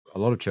a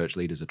lot of church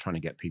leaders are trying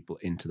to get people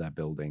into their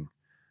building,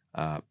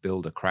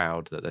 build a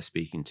crowd that they're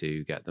speaking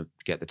to, get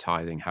the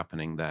tithing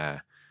happening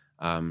there.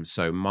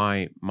 So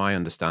my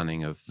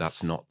understanding of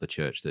that's not the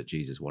church that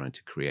Jesus wanted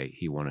to create.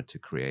 He wanted to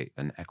create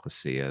an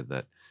ecclesia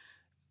that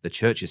the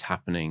church is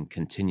happening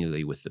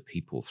continually with the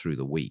people through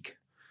the week.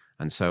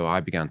 And so I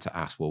began to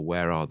ask, well,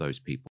 where are those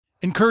people?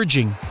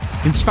 Encouraging,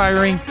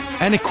 inspiring,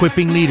 and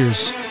equipping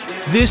leaders.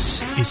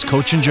 This is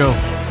Coach and Joe.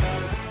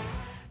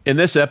 In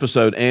this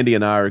episode, Andy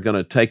and I are going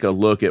to take a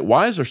look at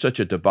why is there such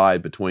a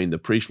divide between the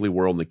priestly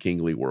world and the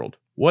kingly world?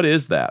 What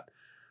is that?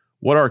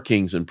 What are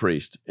kings and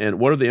priests? And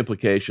what are the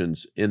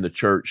implications in the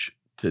church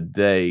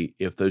today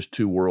if those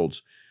two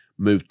worlds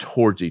move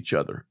towards each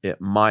other?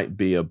 It might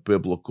be a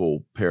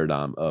biblical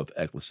paradigm of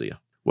ecclesia.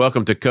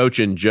 Welcome to Coach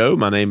and Joe.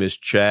 My name is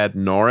Chad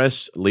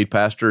Norris, lead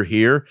pastor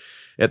here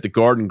at the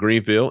Garden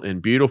Greenville in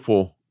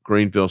beautiful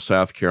Greenville,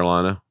 South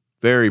Carolina.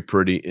 Very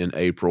pretty in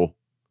April.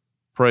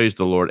 Praise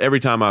the Lord. Every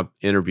time I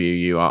interview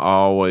you,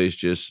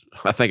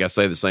 I think I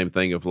say the same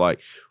thing of like,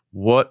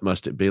 what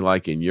must it be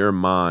like in your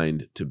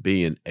mind to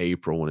be in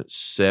April when it's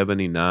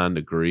 79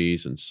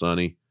 degrees and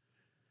sunny?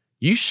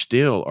 You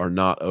still are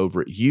not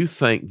over it. You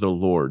thank the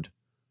Lord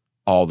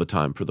all the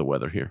time for the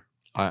weather here.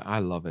 I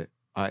love it.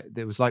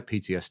 It was like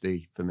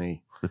PTSD for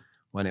me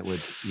when it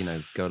would,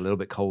 go a little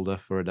bit colder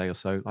for a day or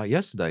so. Like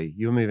yesterday,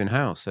 you were moving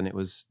house and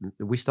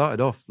we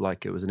started off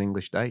like it was an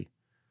English day.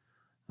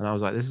 And I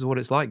was like, this is what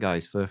it's like,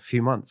 guys, for a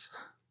few months.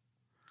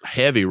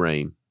 Heavy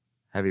rain.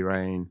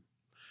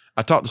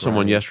 I talked to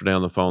someone yesterday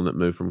on the phone that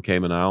moved from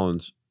Cayman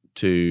Islands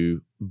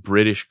to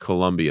British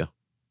Columbia.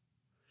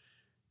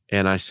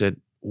 And I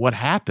said, what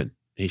happened?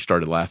 He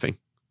started laughing.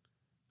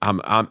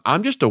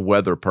 I'm just a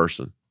weather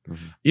person.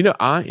 Mm-hmm.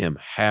 I am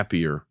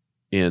happier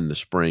in the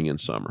spring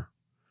and summer.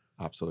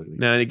 Absolutely.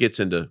 Now it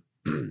gets into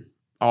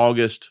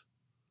August.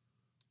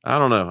 I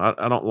don't know.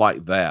 I don't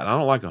like that. I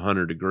don't like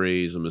 100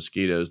 degrees and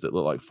mosquitoes that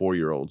look like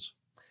 4-year-olds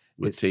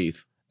with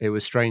teeth. It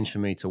was strange for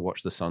me to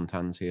watch the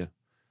suntans here.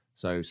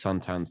 So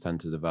suntans tend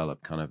to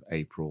develop kind of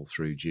April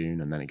through June,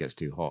 and then it gets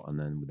too hot, and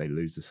then they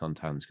lose the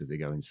suntans because they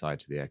go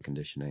inside to the air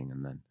conditioning.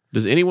 And then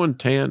does anyone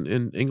tan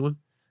in England?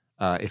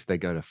 If they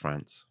go to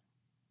France.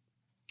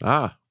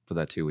 For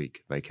their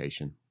 2-week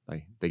vacation,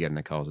 they get in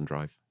their cars and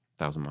drive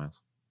 1,000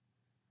 miles.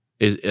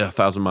 Is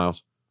 1,000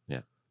 miles?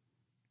 Yeah.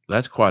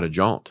 That's quite a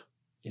jaunt.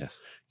 Yes.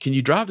 Can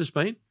you drive to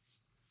Spain?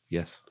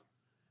 Yes.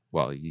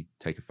 Well, you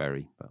take a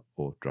ferry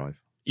or drive.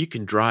 You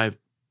can drive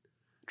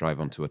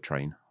onto a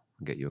train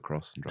and get you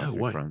across and drive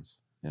through France.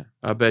 Yeah.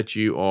 I bet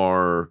you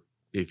are,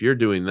 if you're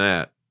doing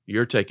that,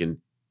 you're taking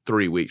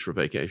 3 weeks for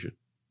vacation.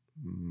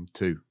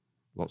 2.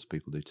 Lots of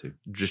people do 2.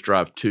 Just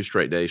drive 2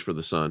 straight days for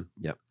the sun.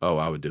 Yep. Oh,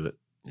 I would do it.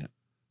 Yeah.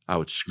 I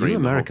would scream. You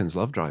Americans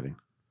love driving.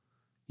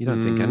 You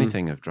don't think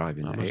anything of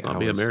driving. I must not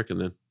be American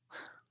then.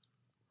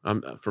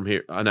 I'm from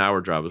here. An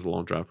hour drive is a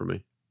long drive for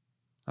me.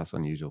 That's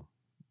unusual.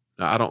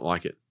 I don't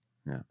like it.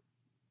 Yeah.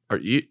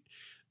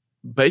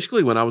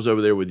 Basically, when I was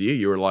over there with you,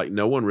 you were like,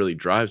 no one really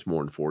drives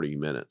more than 40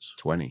 minutes.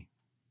 20.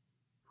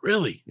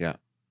 Really? Yeah.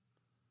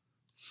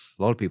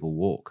 A lot of people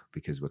walk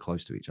because we're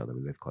close to each other.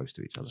 We live close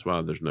to each other. That's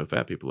why there's no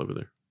fat people over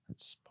there.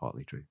 That's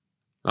partly true.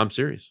 I'm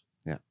serious.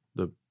 Yeah.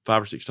 The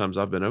 5 or 6 times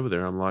I've been over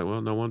there, I'm like,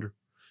 well, no wonder.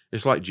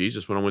 It's like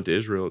Jesus when I went to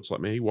Israel. It's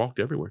like, man, he walked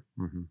everywhere.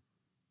 Mm-hmm.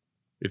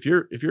 If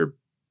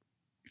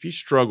you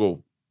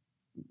struggle,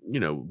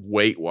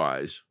 weight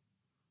wise,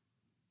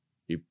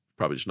 you're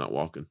probably just not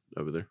walking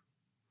over there.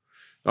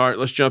 All right,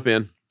 let's jump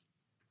in.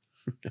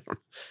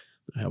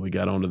 How we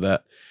got onto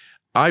that.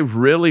 I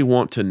really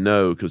want to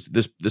know, because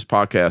this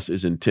podcast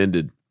is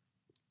intended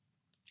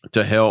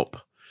to help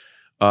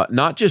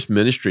not just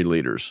ministry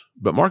leaders,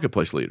 but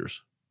marketplace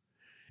leaders.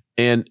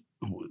 And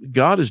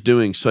God is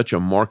doing such a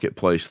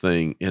marketplace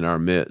thing in our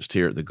midst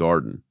here at the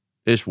Garden.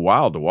 It's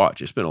wild to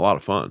watch. It's been a lot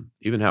of fun,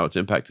 even how it's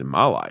impacted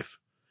my life.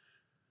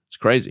 It's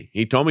crazy.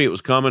 He told me it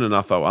was coming, and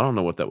I thought, I don't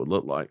know what that would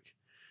look like.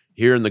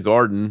 Here in the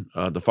Garden,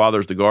 the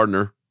Father's the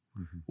gardener.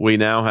 Mm-hmm. We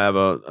now have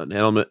an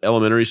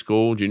elementary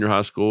school, junior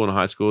high school, and a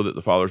high school that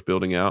the Father's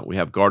building out. We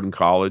have Garden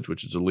College,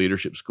 which is a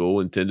leadership school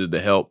intended to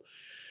help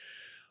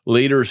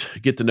leaders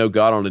get to know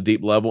God on a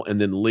deep level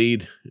and then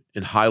lead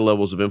in high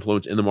levels of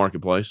influence in the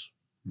marketplace.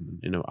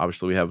 Mm-hmm.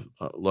 Obviously we have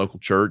a local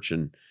church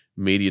and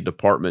media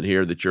department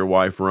here that your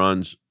wife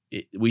runs.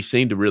 We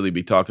seem to really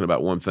be talking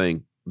about one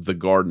thing, the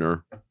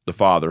gardener, the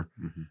Father.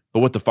 Mm-hmm. But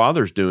what the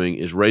Father's doing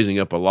is raising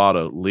up a lot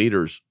of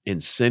leaders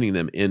and sending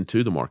them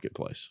into the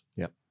marketplace.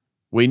 Yep.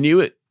 We knew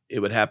it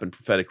would happen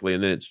prophetically,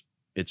 and then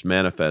it's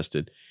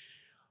manifested.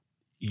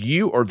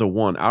 You are the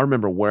one. I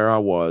remember where I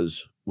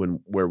was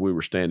where we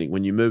were standing.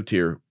 When you moved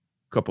here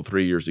a couple,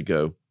 3 years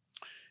ago,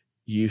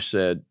 you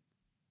said,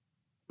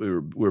 we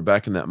were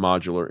back in that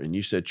modular, and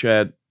you said,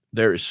 Chad,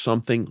 there is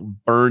something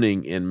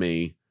burning in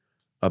me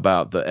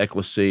about the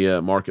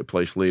ecclesia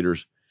marketplace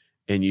leaders.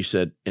 And you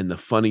said, and the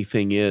funny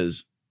thing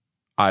is,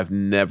 I've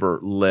never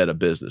led a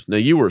business. Now,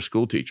 you were a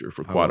school teacher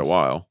for quite a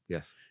while.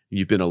 Yes.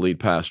 You've been a lead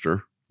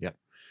pastor. Yep.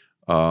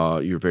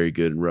 You're very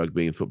good in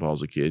rugby and football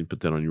as a kid. Put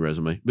that on your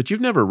resume. But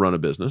you've never run a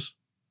business.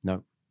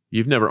 No.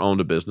 You've never owned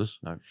a business.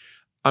 No.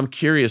 I'm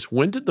curious,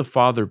 when did the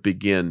father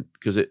begin?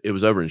 Because it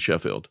was over in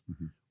Sheffield,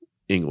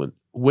 England.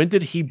 When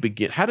did he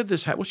begin? How did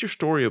this happen? What's your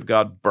story of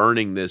God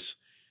burning this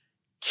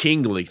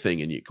kingly thing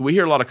in you? We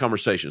hear a lot of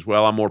conversations.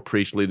 Well, I'm more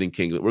priestly than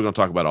kingly. We're going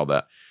to talk about all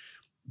that.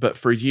 But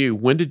for you,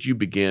 when did you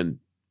begin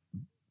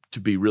to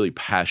be really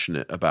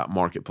passionate about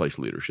marketplace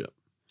leadership?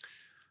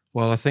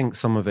 Well, I think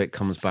some of it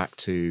comes back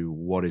to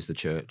what is the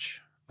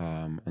church?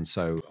 And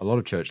so a lot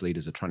of church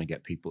leaders are trying to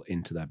get people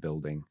into their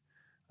building,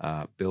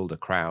 build a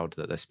crowd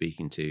that they're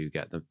speaking to,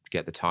 get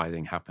the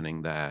tithing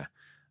happening there.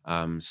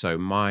 So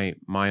my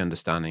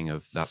understanding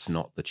of that's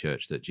not the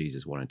church that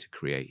Jesus wanted to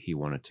create. He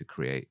wanted to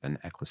create an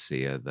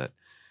ecclesia that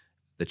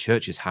the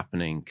church is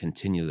happening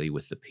continually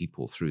with the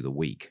people through the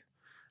week.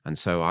 And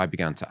so I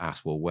began to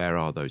ask, well, where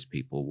are those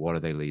people? What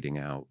are they leading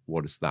out?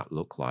 What does that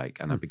look like?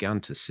 And I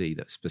began to see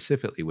that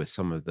specifically with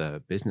some of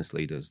the business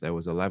leaders, there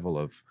was a level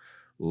of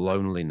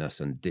loneliness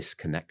and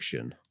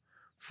disconnection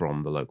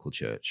from the local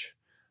church.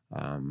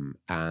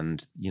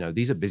 And,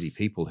 these are busy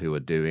people who are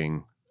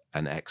doing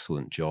an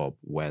excellent job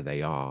where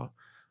they are,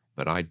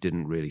 but I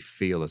didn't really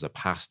feel as a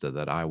pastor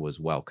that I was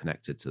well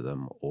connected to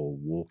them or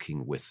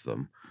walking with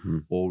them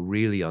or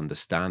really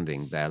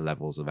understanding their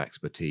levels of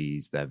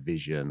expertise, their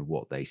vision,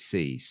 what they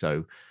see.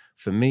 So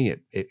for me,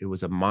 it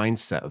was a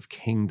mindset of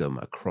kingdom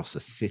across a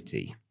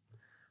city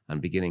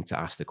and beginning to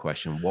ask the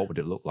question, what would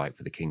it look like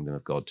for the kingdom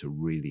of God to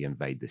really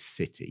invade this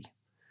city?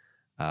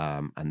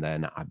 And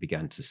then I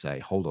began to say,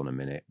 hold on a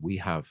minute, we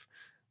have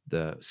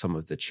some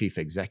of the chief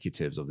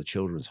executives of the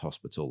children's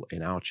hospital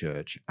in our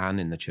church and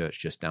in the church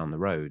just down the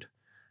road.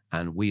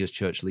 And we as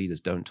church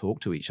leaders don't talk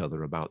to each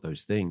other about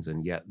those things.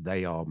 And yet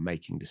they are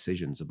making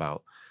decisions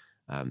about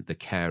the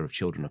care of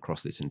children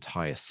across this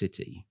entire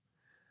city.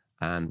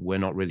 And we're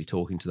not really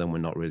talking to them. We're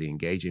not really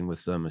engaging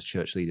with them as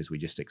church leaders. We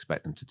just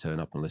expect them to turn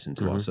up and listen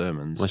to our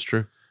sermons. That's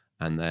true.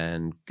 And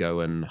then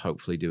go and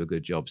hopefully do a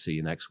good job. See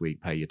you next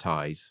week, pay your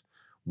tithe.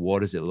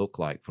 What does it look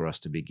like for us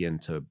to begin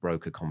to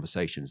broker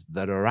conversations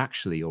that are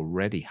actually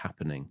already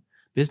happening?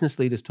 Business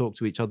leaders talk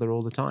to each other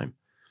all the time.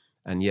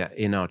 And yet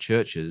in our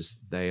churches,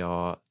 they're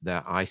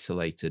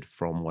isolated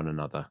from one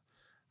another.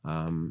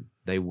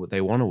 They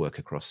want to work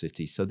across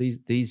cities. So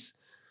these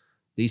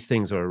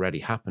things are already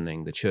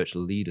happening. The church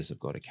leaders have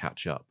got to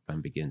catch up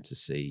and begin to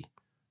see,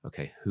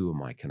 okay, who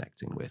am I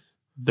connecting with?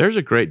 There's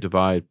a great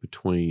divide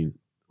between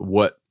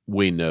what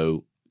we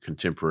know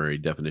contemporary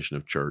definition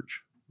of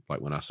church. Like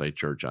when I say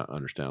church, I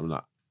understand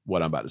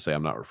what I'm about to say.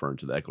 I'm not referring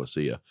to the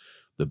ecclesia,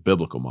 the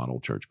biblical model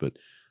of church, but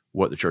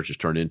what the church has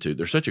turned into.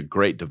 There's such a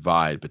great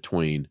divide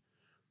between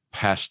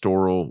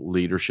pastoral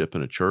leadership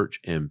in a church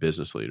and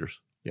business leaders.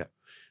 Yeah.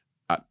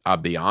 I'll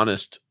be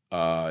honest.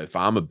 If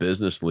I'm a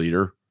business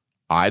leader,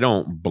 I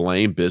don't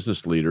blame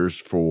business leaders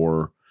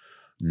for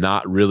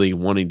not really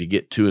wanting to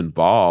get too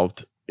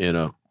involved in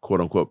a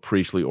quote unquote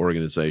priestly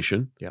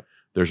organization. Yep.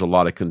 There's a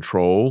lot of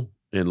control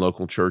in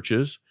local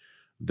churches.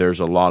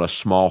 There's a lot of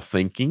small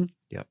thinking.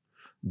 Yep.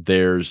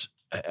 There's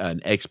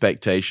an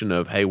expectation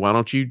of, hey, why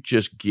don't you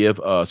just give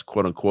us,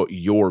 quote unquote,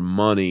 your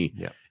money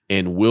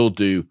and we'll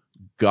do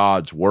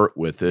God's work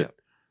with it.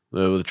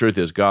 Yep. The truth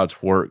is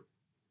God's work,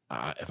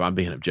 if I'm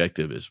being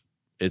objective,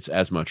 it's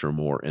as much or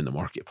more in the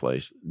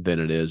marketplace than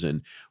it is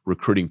in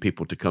recruiting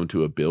people to come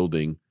to a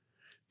building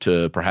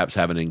to perhaps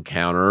have an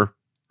encounter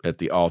at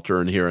the altar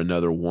and hear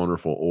another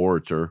wonderful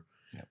orator.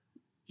 Yep.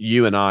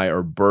 You and I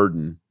are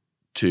burdened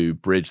to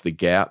bridge the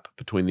gap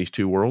between these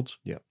two worlds,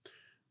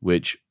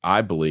 which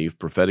I believe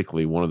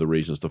prophetically one of the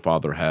reasons the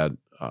Father had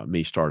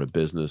me start a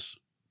business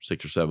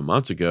 6 or 7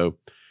 months ago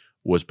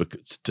was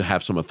to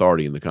have some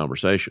authority in the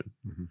conversation.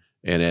 Mm-hmm.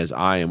 And as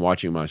I am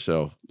watching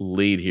myself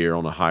lead here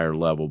on a higher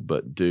level,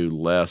 but do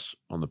less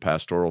on the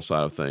pastoral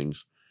side of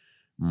things,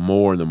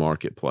 more in the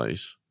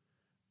marketplace,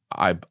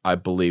 I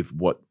believe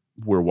what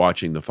we're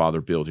watching the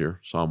Father build here,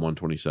 Psalm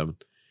 127,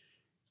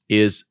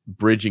 is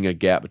bridging a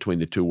gap between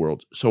the two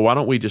worlds. So why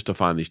don't we just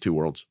define these two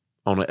worlds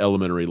on an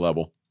elementary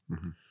level?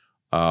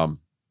 Mm-hmm.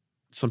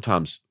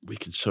 Sometimes we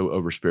can so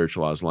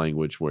over-spiritualize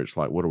language where it's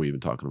like, what are we even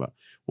talking about?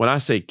 When I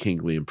say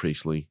kingly and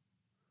priestly,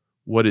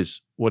 what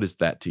is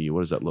that to you?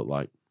 What does that look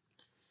like?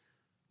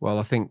 Well,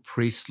 I think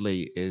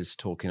priestly is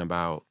talking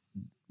about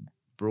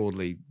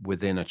broadly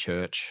within a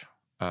church,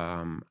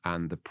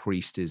 and the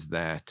priest is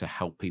there to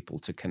help people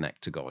to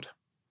connect to God.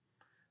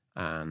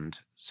 And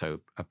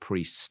so a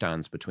priest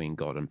stands between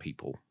God and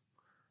people.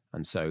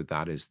 And so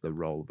that is the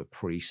role of a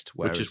priest.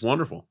 Which is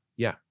wonderful.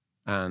 Yeah.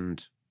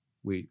 And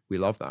we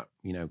love that.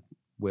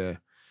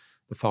 Where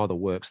the Father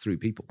works through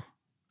people.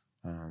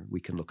 We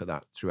can look at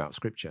that throughout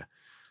Scripture.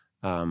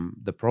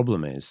 The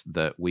problem is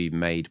that we've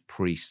made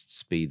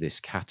priests be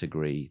this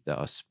category that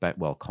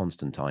are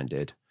Constantine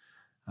did.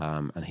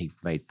 And he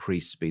made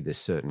priests be this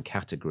certain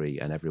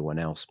category and everyone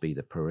else be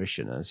the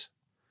parishioners.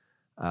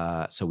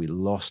 So we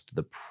lost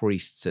the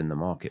priests in the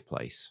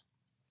marketplace.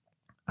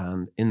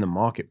 And in the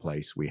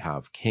marketplace, we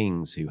have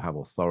kings who have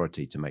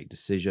authority to make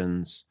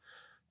decisions,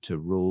 to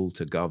rule,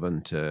 to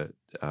govern, to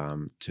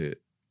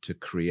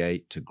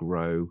create, to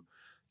grow,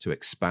 to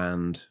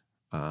expand,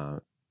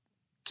 to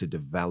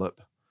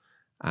develop.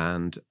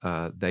 And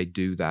they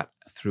do that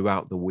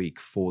throughout the week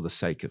for the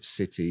sake of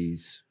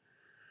cities,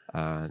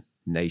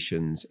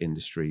 nations,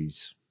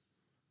 industries.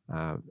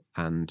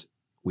 And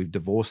we've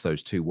divorced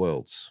those two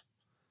worlds.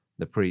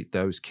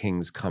 Those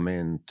kings come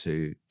in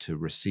to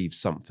receive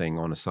something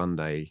on a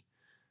Sunday,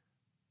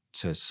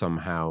 to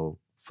somehow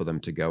for them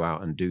to go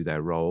out and do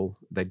their role.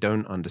 They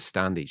don't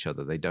understand each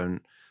other. They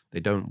don't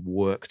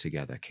work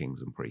together,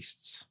 kings and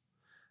priests.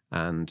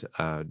 And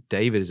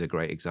David is a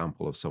great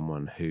example of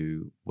someone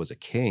who was a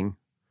king,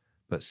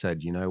 but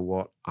said, you know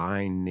what?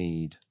 I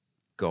need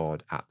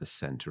God at the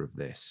center of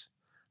this.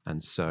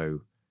 And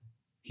so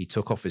he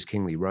took off his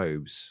kingly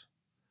robes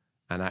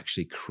and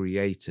actually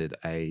created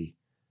a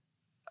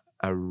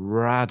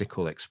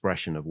radical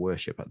expression of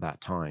worship at that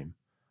time,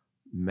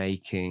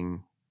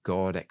 making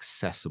God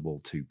accessible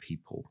to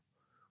people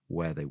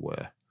where they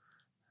were.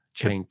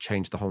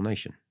 Changed the whole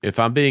nation. If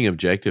I'm being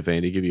objective,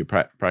 Andy, give you a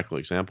practical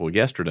example.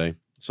 Yesterday,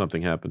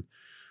 something happened.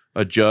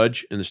 A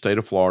judge in the state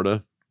of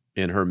Florida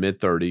in her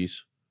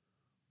mid-30s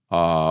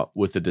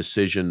with a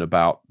decision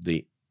about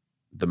the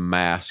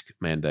mask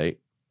mandate.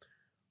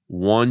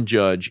 One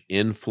judge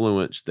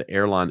influenced the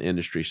airline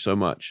industry so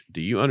much.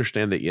 Do you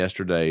understand that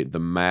yesterday the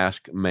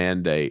mask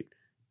mandate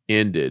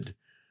ended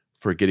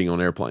for getting on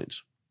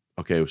airplanes?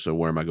 Okay, so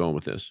where am I going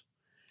with this?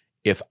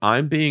 If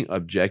I'm being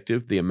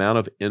objective, the amount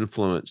of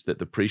influence that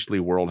the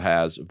priestly world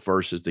has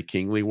versus the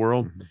kingly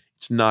world,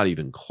 it's not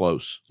even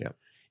close. Yeah.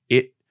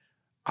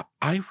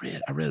 I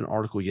read an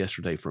article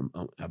yesterday from,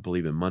 I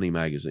believe, in Money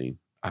Magazine.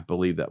 I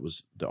believe that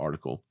was the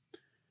article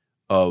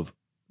of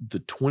the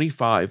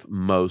 25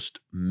 most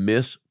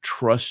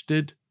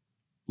mistrusted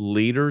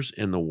leaders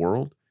in the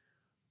world.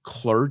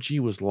 Clergy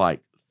was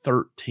like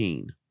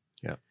 13.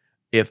 Yeah.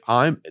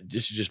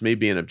 This is just me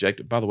being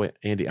objective. By the way,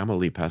 Andy, I'm a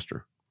lead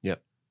pastor.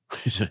 Yep.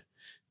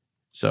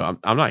 So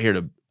I'm not here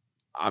to.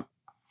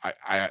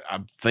 I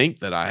think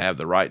that I have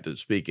the right to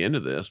speak into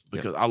this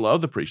because I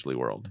love the priestly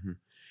world. Mm-hmm.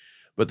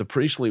 But the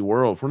priestly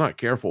world, if we're not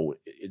careful,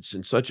 it's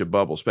in such a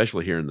bubble,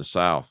 especially here in the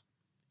South.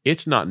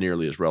 It's not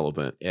nearly as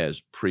relevant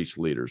as priest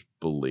leaders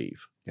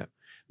believe. Yeah.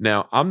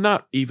 Now, I'm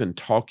not even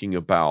talking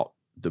about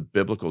the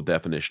biblical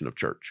definition of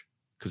church,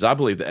 because I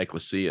believe the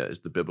ecclesia is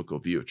the biblical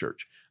view of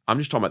church. I'm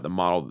just talking about the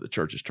model that the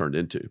church has turned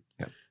into.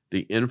 Yeah.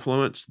 The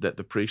influence that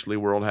the priestly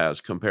world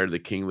has compared to the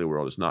kingly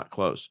world is not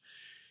close.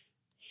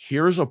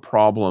 Here's a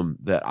problem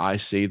that I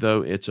see,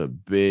 though. It's a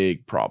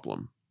big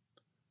problem.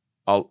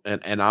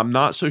 And I'm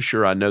not so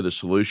sure I know the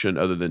solution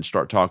other than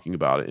start talking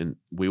about it. And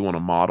we want to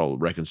model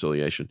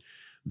reconciliation.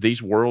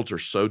 These worlds are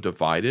so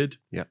divided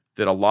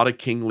that a lot of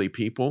kingly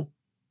people,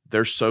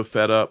 they're so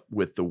fed up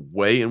with the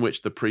way in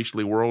which the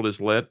priestly world is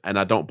led. And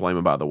I don't blame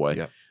them, by the way.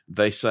 Yeah.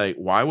 They say,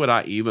 why would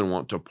I even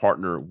want to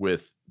partner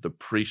with the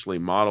priestly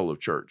model of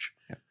church?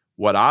 Yeah.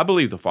 What I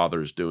believe the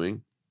Father is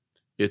doing,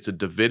 it's a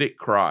Davidic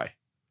cry.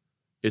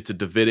 It's a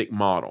Davidic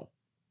model.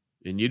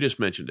 And you just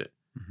mentioned it.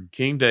 Mm-hmm.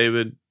 King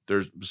David,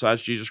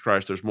 besides Jesus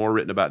Christ, there's more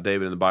written about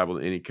David in the Bible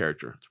than any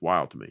character. It's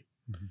wild to me.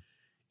 Mm-hmm.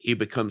 He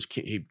becomes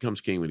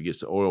king when he gets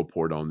the oil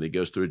poured on him. He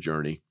goes through a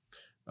journey.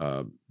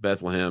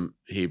 Bethlehem,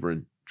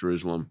 Hebron,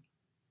 Jerusalem.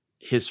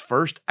 His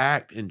first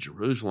act in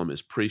Jerusalem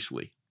is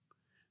priestly.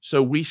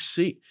 So we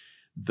see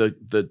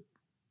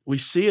we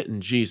see it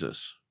in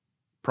Jesus,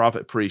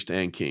 prophet, priest,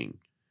 and king.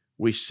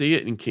 We see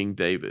it in King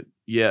David.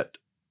 Yet,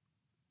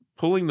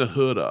 pulling the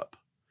hood up,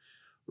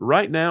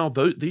 right now,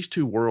 these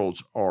two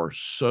worlds are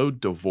so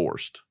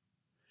divorced.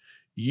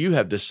 You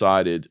have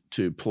decided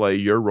to play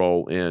your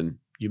role in.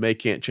 You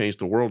can't change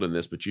the world in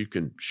this, but you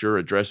can sure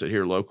address it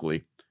here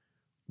locally.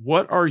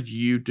 What are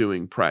you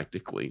doing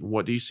practically?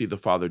 What do you see the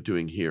Father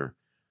doing here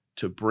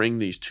to bring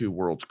these two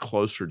worlds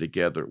closer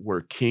together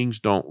where kings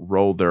don't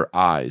roll their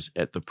eyes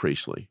at the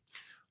priestly?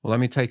 Well, let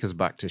me take us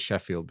back to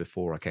Sheffield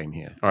before I came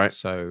here. All right.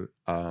 So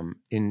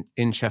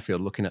in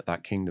Sheffield, looking at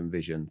that kingdom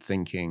vision,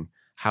 thinking,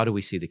 how do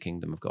we see the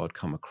kingdom of God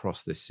come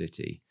across this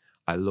city?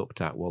 I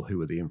looked at, well,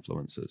 who are the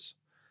influencers?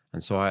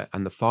 And so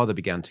the Father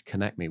began to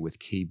connect me with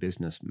key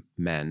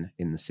businessmen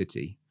in the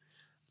city.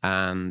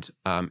 And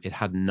it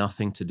had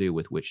nothing to do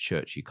with which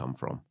church you come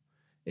from.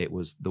 It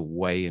was the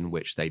way in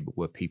which they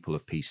were people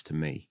of peace to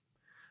me.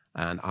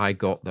 And I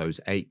got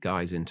those 8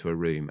 guys into a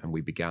room and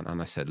we began,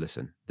 and I said,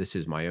 listen, this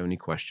is my only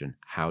question.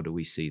 How do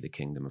we see the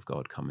kingdom of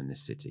God come in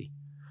this city?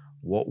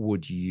 What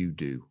would you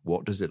do?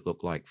 What does it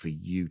look like for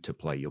you to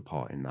play your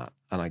part in that?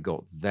 And I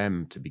got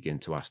them to begin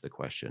to ask the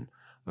question,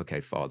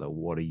 okay, Father,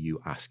 what are you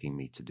asking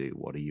me to do?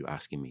 What are you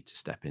asking me to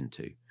step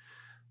into?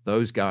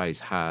 Those guys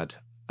had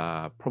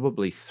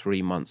probably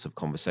 3 months of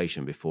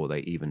conversation before they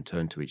even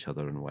turned to each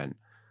other and went,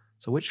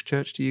 so which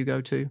church do you go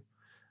to?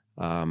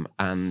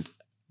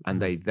 And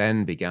they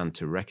then began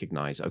to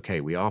recognize,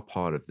 okay, we are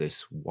part of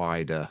this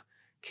wider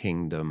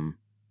kingdom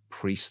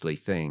priestly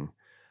thing.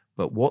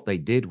 But what they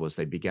did was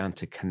they began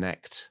to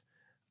connect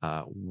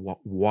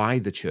why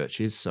the church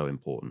is so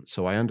important.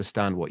 So I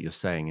understand what you're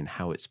saying and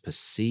how it's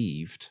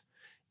perceived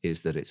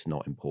is that it's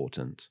not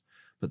important.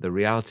 But the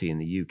reality in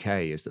the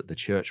UK is that the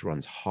church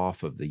runs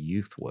half of the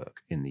youth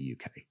work in the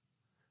UK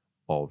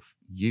of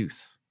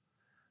youth.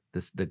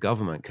 the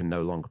government can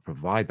no longer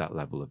provide that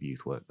level of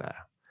youth work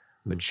there,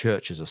 but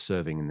churches are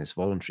serving in this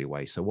voluntary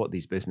way. So what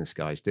these business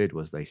guys did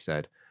was they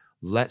said,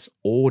 let's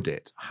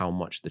audit how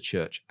much the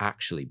church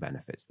actually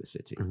benefits the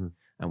city.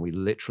 And we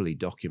literally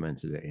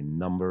documented it in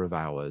number of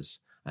hours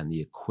and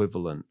the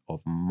equivalent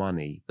of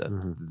money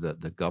that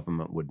the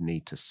government would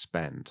need to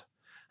spend.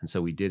 And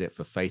so we did it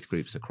for faith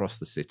groups across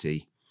the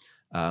city,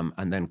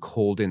 and then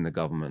called in the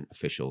government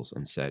officials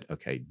and said,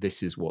 okay,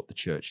 this is what the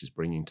church is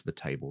bringing to the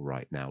table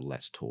right now.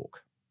 Let's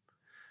talk.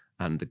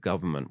 And the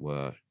government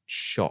were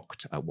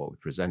shocked at what we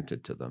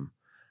presented to them,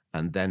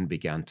 and then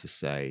began to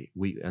say,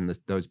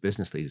 those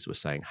business leaders were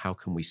saying, how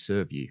can we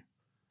serve you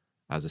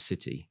as a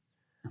city?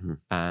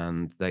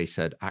 And they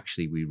said,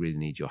 actually, we really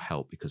need your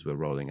help because we're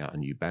rolling out a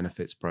new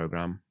benefits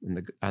program.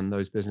 And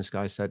those business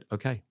guys said,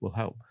 okay, we'll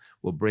help.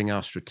 We'll bring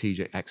our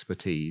strategic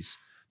expertise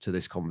to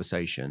this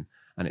conversation.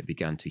 And it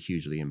began to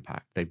hugely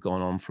impact. They've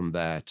gone on from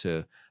there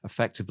to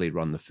effectively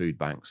run the food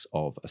banks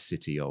of a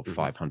city of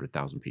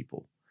 500,000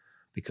 people,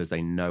 because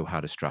they know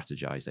how to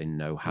strategize. They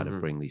know how to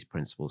bring these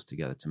principles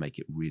together to make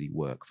it really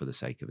work for the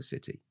sake of a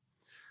city.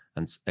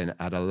 And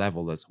at a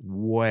level that's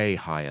way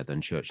higher than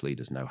church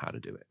leaders know how to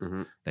do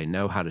it. They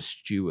know how to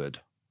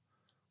steward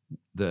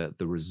the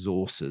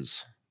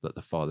resources that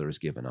the Father has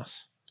given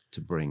us to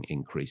bring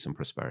increase and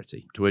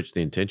prosperity. To which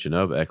the intention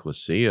of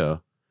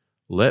ecclesia,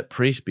 let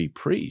priest be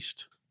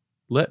priest.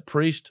 Let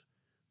priest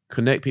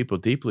connect people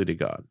deeply to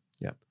God.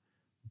 Yep.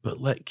 But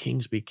let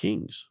kings be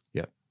kings.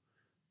 Yep.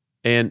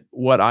 And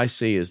what I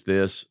see is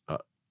this.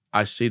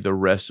 I see the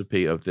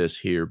recipe of this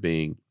here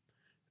being,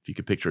 if you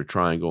could picture a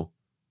triangle,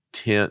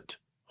 tent,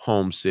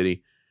 home,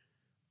 city.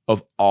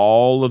 Of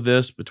all of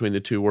this between the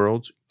two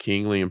worlds,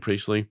 kingly and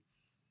priestly,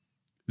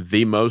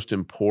 the most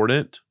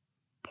important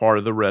part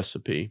of the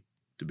recipe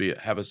to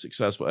have a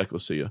successful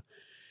ecclesia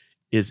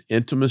is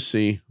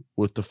intimacy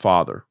with the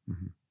Father.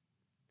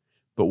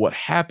 But what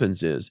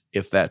happens is,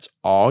 if that's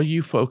all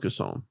you focus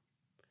on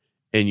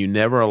and you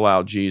never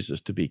allow Jesus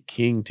to be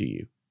king to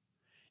you,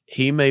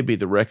 he may be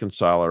the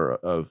reconciler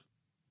of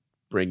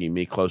bringing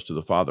me close to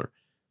the Father.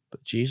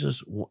 But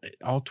Jesus,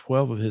 all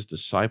 12 of his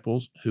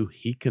disciples who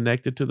he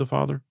connected to the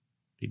Father,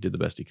 he did the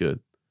best he could.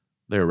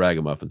 They were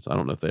ragamuffins. I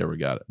don't know if they ever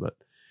got it, but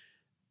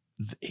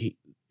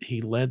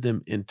he led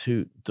them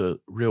into the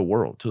real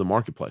world, to the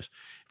marketplace.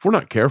 If we're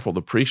not careful,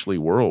 the priestly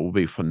world will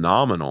be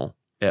phenomenal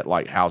at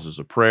like houses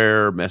of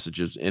prayer,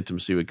 messages,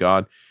 intimacy with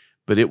God,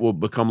 but it will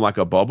become like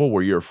a bubble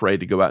where you're afraid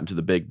to go out into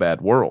the big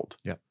bad world.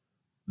 Yeah.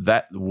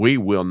 That we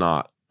will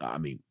not,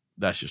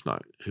 that's just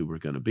not who we're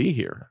going to be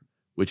here,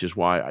 which is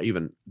why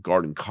even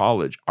Garden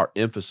College, our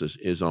emphasis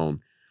is on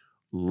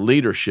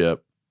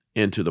leadership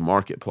into the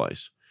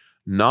marketplace,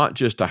 not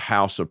just a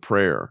house of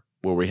prayer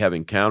where we have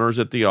encounters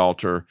at the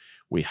altar,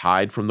 we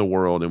hide from the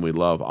world, and we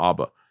love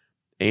Abba.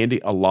 Andy,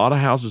 a lot of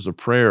houses of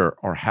prayer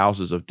are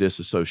houses of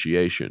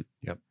disassociation.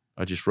 Yep.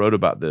 I just wrote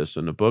about this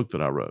in a book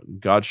that I wrote,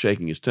 God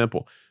Shaking His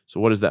Temple. So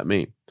what does that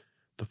mean?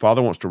 The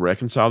Father wants to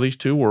reconcile these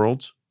two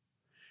worlds,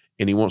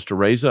 and he wants to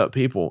raise up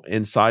people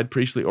inside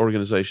priestly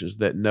organizations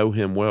that know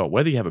him well,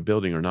 whether you have a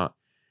building or not,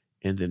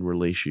 and then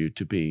release you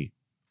to be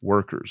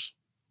workers,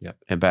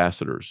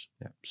 ambassadors,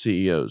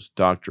 CEOs,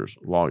 doctors,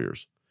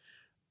 lawyers.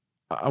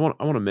 I want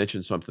to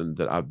mention something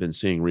that I've been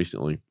seeing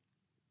recently.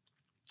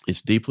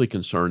 It's deeply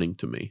concerning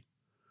to me.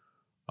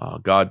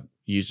 God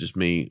uses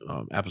me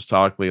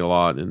apostolically a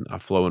lot, and I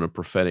flow in a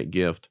prophetic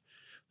gift.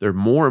 There are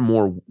more and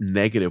more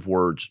negative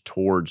words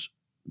towards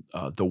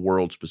the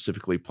world,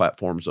 specifically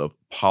platforms of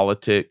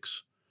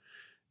politics,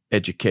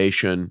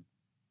 education,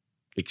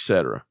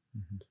 etc.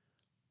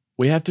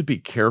 We have to be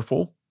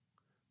careful,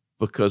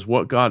 because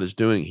what God is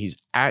doing, he's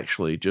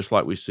actually, just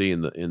like we see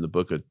in the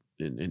book of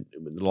in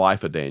the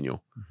life of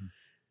Daniel,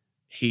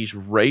 he's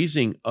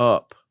raising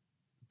up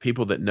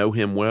people that know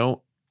him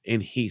well,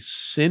 and he's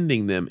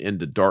sending them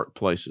into dark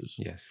places.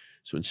 Yes.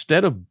 So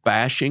instead of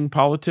bashing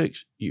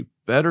politics, you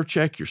better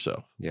check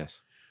yourself.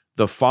 Yes.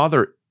 The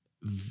Father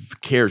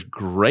cares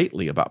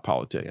greatly about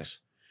politics. Yes.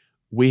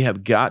 We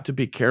have got to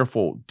be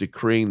careful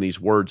decreeing these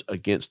words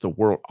against the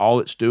world. All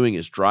it's doing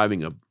is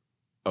driving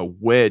a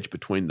wedge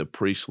between the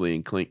priestly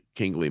and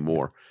kingly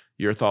more.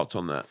 Your thoughts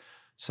on that?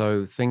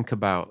 So think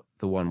about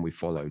the one we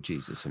follow,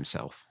 Jesus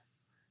himself.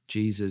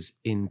 Jesus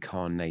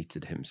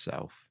incarnated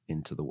himself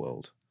into the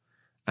world.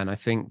 And I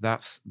think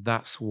that's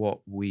what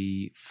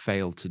we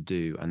fail to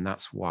do. And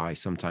that's why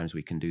sometimes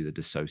we can do the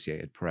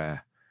dissociated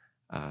prayer,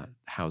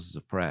 houses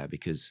of prayer,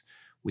 because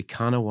we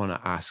kind of want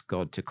to ask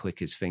God to click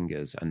his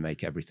fingers and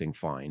make everything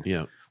fine.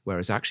 Yeah.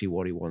 Whereas actually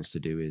what he wants to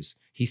do is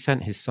he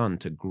sent his son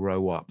to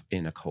grow up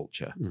in a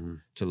culture,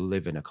 to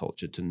live in a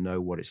culture, to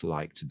know what it's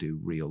like to do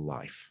real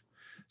life.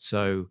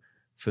 So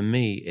for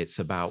me, it's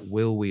about,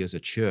 will we as a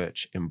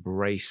church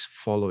embrace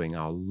following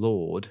our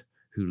Lord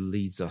who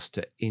leads us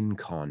to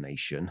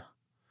incarnation,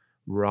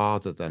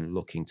 rather than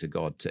looking to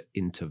God to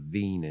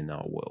intervene in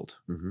our world?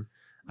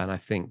 And I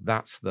think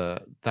that's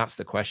the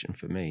question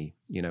for me.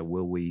 You know,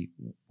 will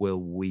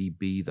we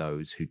be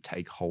those who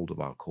take hold of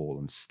our call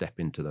and step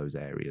into those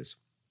areas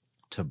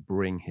to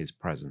bring his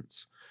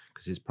presence?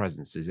 Because his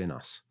presence is in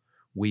us.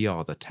 we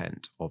are the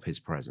tent of his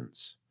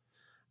presence.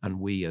 And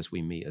we, as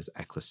we meet as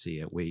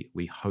ecclesia,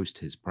 we host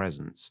his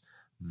presence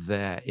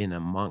there in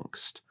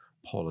amongst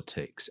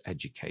politics,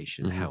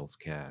 education,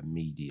 healthcare,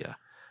 media.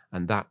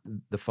 And that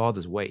the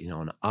Father's waiting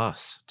on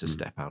us to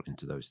step out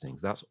into those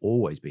things. That's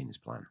always been his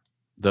plan.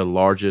 The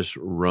largest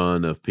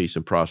run of peace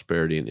and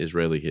prosperity in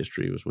Israeli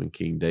history was when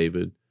King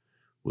David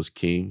was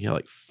king. He had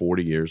like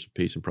 40 years of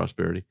peace and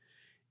prosperity.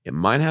 It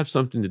might have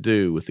something to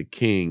do with the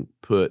king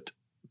put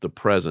the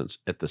presence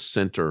at the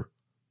center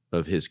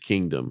of his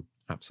kingdom.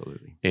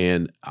 Absolutely.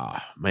 And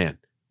man,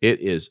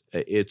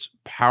 it's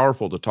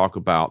powerful to talk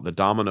about the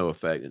domino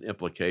effect and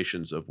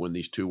implications of when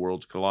these two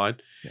worlds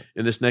collide. Yeah.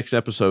 In this next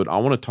episode, I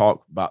want to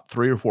talk about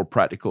 3 or 4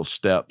 practical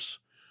steps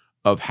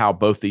of how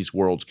both these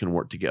worlds can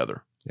work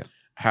together. Yeah.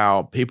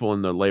 How people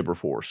in the labor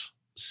force,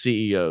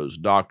 CEOs,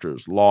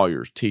 doctors,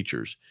 lawyers,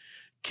 teachers,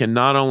 can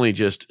not only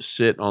just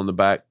sit on the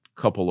back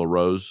couple of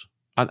rows.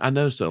 I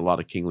notice that a lot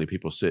of kingly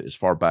people sit as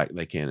far back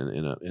they can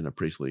in a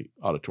priestly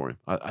auditorium.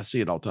 I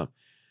see it all the time.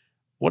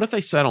 What if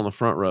they sat on the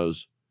front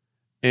rows?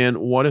 And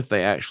what if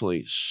they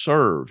actually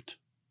served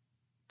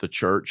the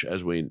church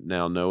as we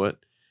now know it?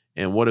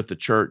 And what if the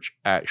church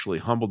actually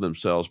humbled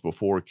themselves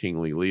before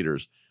kingly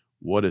leaders?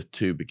 What if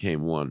two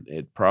became one?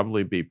 It'd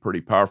probably be pretty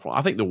powerful.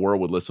 I think the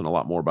world would listen a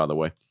lot more, by the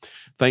way.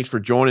 Thanks for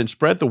joining.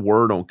 Spread the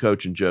word on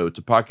Coach and Joe. It's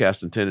a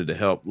podcast intended to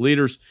help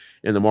leaders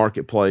in the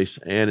marketplace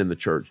and in the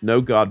church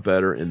know God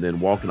better and then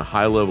walk in a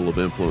high level of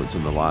influence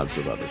in the lives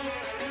of others.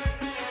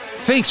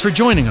 Thanks for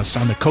joining us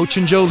on the Coach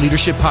and Joe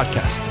Leadership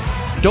Podcast.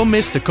 Don't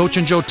miss the Coach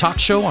and Joe Talk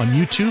Show on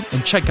YouTube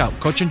and check out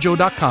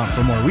coachandjoe.com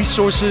for more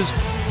resources,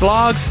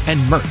 blogs,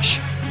 and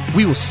merch.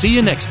 We will see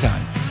you next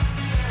time.